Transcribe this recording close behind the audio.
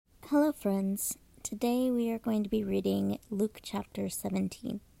Hello friends, today we are going to be reading Luke chapter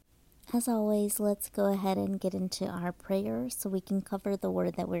 17. As always, let's go ahead and get into our prayer so we can cover the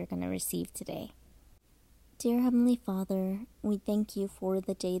word that we're going to receive today. Dear Heavenly Father, we thank you for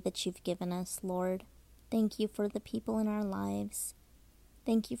the day that you've given us, Lord. Thank you for the people in our lives.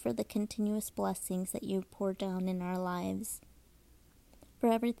 Thank you for the continuous blessings that you pour down in our lives.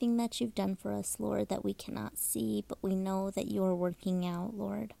 For everything that you've done for us, Lord, that we cannot see, but we know that you are working out,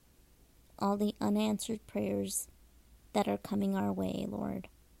 Lord. All the unanswered prayers that are coming our way, Lord.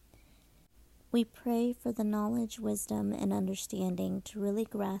 We pray for the knowledge, wisdom, and understanding to really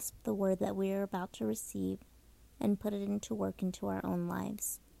grasp the word that we are about to receive and put it into work into our own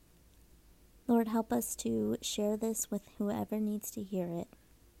lives. Lord, help us to share this with whoever needs to hear it.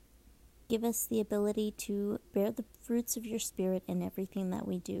 Give us the ability to bear the fruits of your Spirit in everything that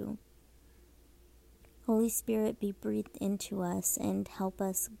we do. Holy Spirit, be breathed into us and help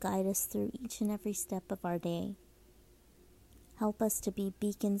us guide us through each and every step of our day. Help us to be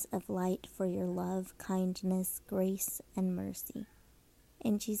beacons of light for your love, kindness, grace, and mercy.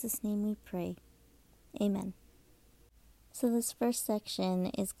 In Jesus' name we pray. Amen. So this first section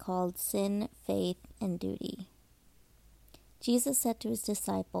is called Sin, Faith, and Duty. Jesus said to his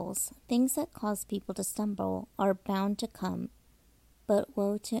disciples, "Things that cause people to stumble are bound to come, but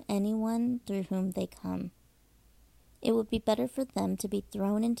woe to anyone through whom they come. It would be better for them to be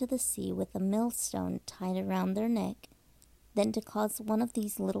thrown into the sea with a millstone tied around their neck than to cause one of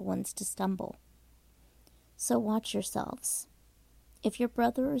these little ones to stumble. So watch yourselves. If your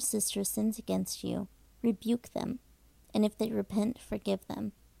brother or sister sins against you, rebuke them, and if they repent, forgive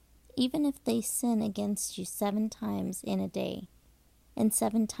them. Even if they sin against you 7 times in a day, and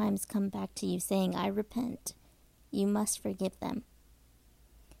 7 times come back to you saying, 'I repent,' you must forgive them."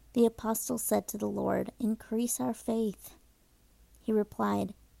 The apostle said to the Lord, "Increase our faith." He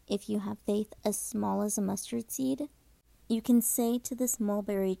replied, "If you have faith as small as a mustard seed, you can say to this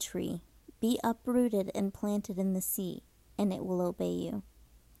mulberry tree, 'Be uprooted and planted in the sea,' and it will obey you.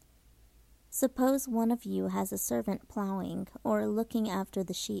 Suppose one of you has a servant plowing or looking after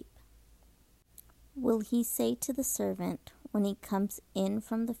the sheep. Will he say to the servant when he comes in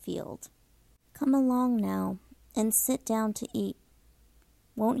from the field, 'Come along now and sit down to eat'?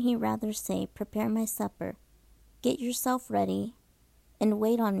 Won't he rather say, 'Prepare my supper, get yourself ready, and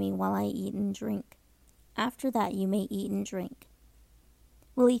wait on me while I eat and drink? After that you may eat and drink'?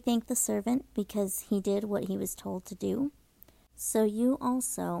 Will he thank the servant because he did what he was told to do? So you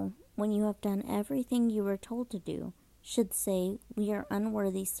also, when you have done everything you were told to do, should say, 'We are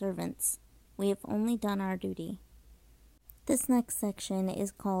unworthy servants. We have only done our duty.'" This next section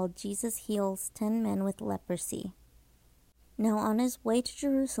is called Jesus Heals 10 Men with Leprosy. Now on his way to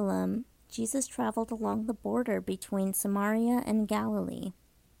Jerusalem, Jesus traveled along the border between Samaria and Galilee.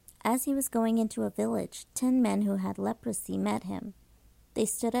 As he was going into a village, 10 men who had leprosy met him. They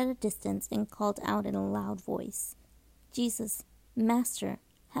stood at a distance and called out in a loud voice, "Jesus, Master,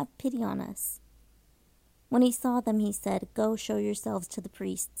 have pity on us." When he saw them, he said, "Go show yourselves to the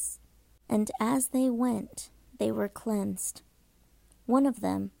priests." And as they went, they were cleansed. One of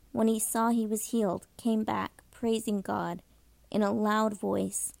them, when he saw he was healed, came back, praising God in a loud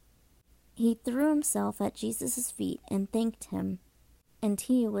voice. He threw himself at Jesus' feet and thanked him, and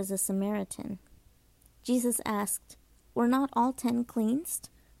he was a Samaritan. Jesus asked, "Were not all 10 cleansed?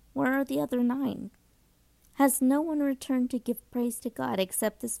 Where are the other 9? Has no one returned to give praise to God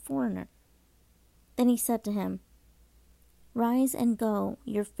except this foreigner?" Then he said to him, "Rise and go,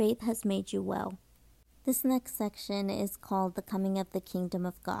 your faith has made you well." This next section is called The Coming of the Kingdom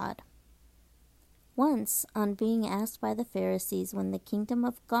of God. Once, on being asked by the Pharisees when the kingdom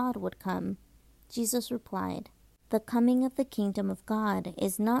of God would come, Jesus replied, "The coming of the kingdom of God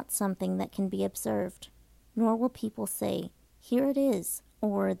is not something that can be observed, nor will people say, 'Here it is,'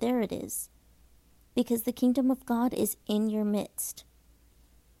 or 'There it is,' because the kingdom of God is in your midst."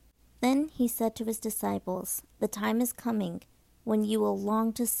 Then he said to his disciples, "The time is coming when you will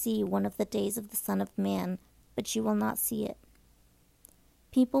long to see one of the days of the Son of Man, but you will not see it.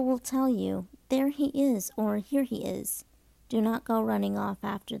 People will tell you, 'There he is,' or 'Here he is.' Do not go running off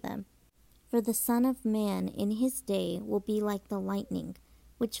after them. For the Son of Man in his day will be like the lightning,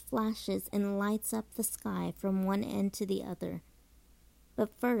 which flashes and lights up the sky from one end to the other.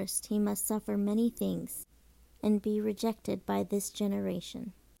 But first he must suffer many things and be rejected by this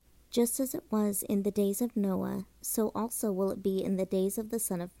generation. Just as it was in the days of Noah, so also will it be in the days of the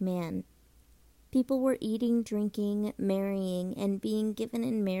Son of Man. People were eating, drinking, marrying, and being given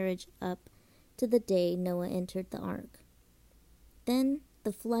in marriage up to the day Noah entered the ark. Then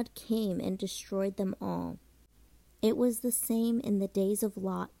the flood came and destroyed them all. It was the same in the days of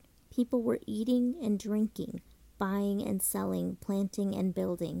Lot. People were eating and drinking, buying and selling, planting and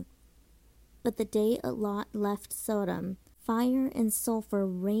building. But the day Lot left Sodom, fire and sulfur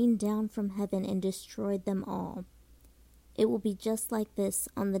rained down from heaven and destroyed them all. It will be just like this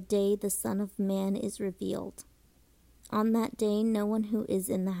on the day the Son of Man is revealed. On that day, no one who is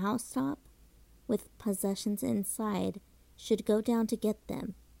in the housetop with possessions inside should go down to get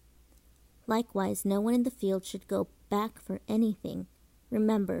them. Likewise, no one in the field should go back for anything.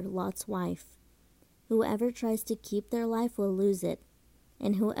 Remember Lot's wife. Whoever tries to keep their life will lose it,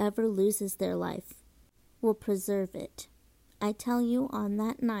 and whoever loses their life will preserve it. I tell you, on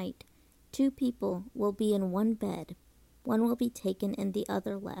that night, 2 people will be in one bed. One will be taken and the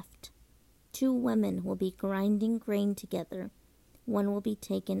other left. 2 women will be grinding grain together. One will be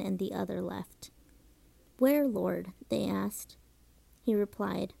taken and the other left. Where, Lord? They asked. He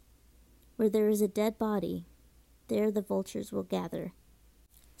replied, Where there is a dead body, there the vultures will gather.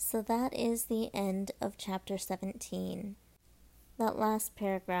 So that is the end of chapter 17. That last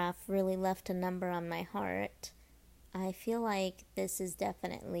paragraph really left a number on my heart. I feel like this is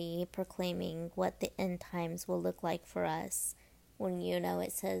definitely proclaiming what the end times will look like for us. When,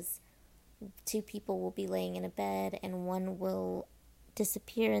 it says 2 people will be laying in a bed and one will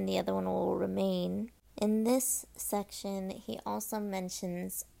disappear and the other one will remain. In this section, he also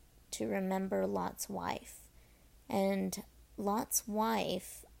mentions to remember Lot's wife. And Lot's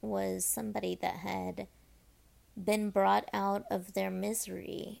wife was somebody that had been brought out of their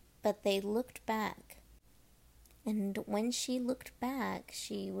misery, but they looked back. And when she looked back,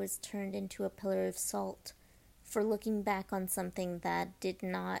 she was turned into a pillar of salt for looking back on something that did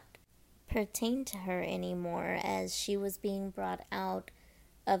not pertain to her anymore, as she was being brought out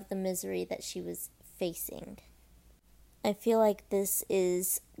of the misery that she was facing. I feel like this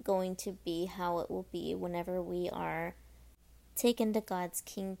is going to be how it will be whenever we are taken to God's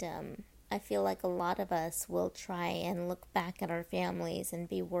kingdom. I feel like a lot of us will try and look back at our families and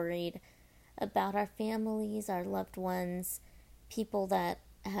be worried about our families, our loved ones, people that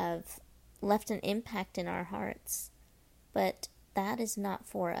have left an impact in our hearts. But that is not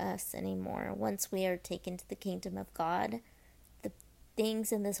for us anymore. Once we are taken to the kingdom of God, the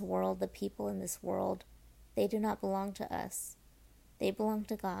things in this world, the people in this world, they do not belong to us. They belong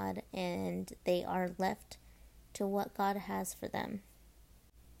to God, and they are left to what God has for them.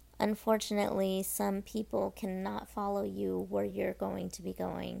 Unfortunately, some people cannot follow you where you're going to be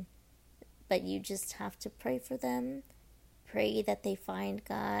going. But you just have to pray for them, pray that they find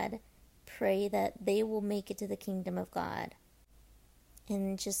God, pray that they will make it to the kingdom of God.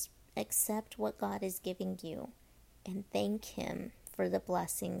 And just accept what God is giving you and thank Him for the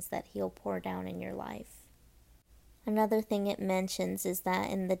blessings that He'll pour down in your life. Another thing it mentions is that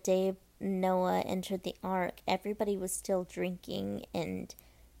in the day Noah entered the ark, everybody was still drinking and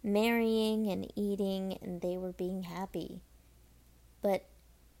marrying and eating, and they were being happy. But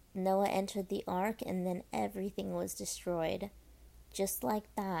Noah entered the ark, and then everything was destroyed. Just like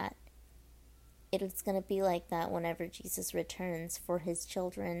that, it's going to be like that whenever Jesus returns for His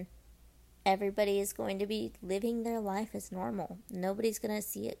children. Everybody is going to be living their life as normal. Nobody's going to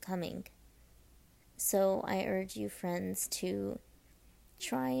see it coming. So I urge you, friends, to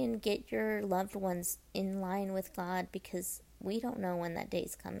try and get your loved ones in line with God, because we don't know when that day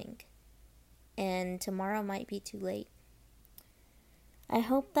is coming. And tomorrow might be too late. I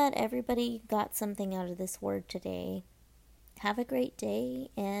hope that everybody got something out of this word today. Have a great day,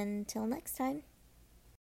 and till next time.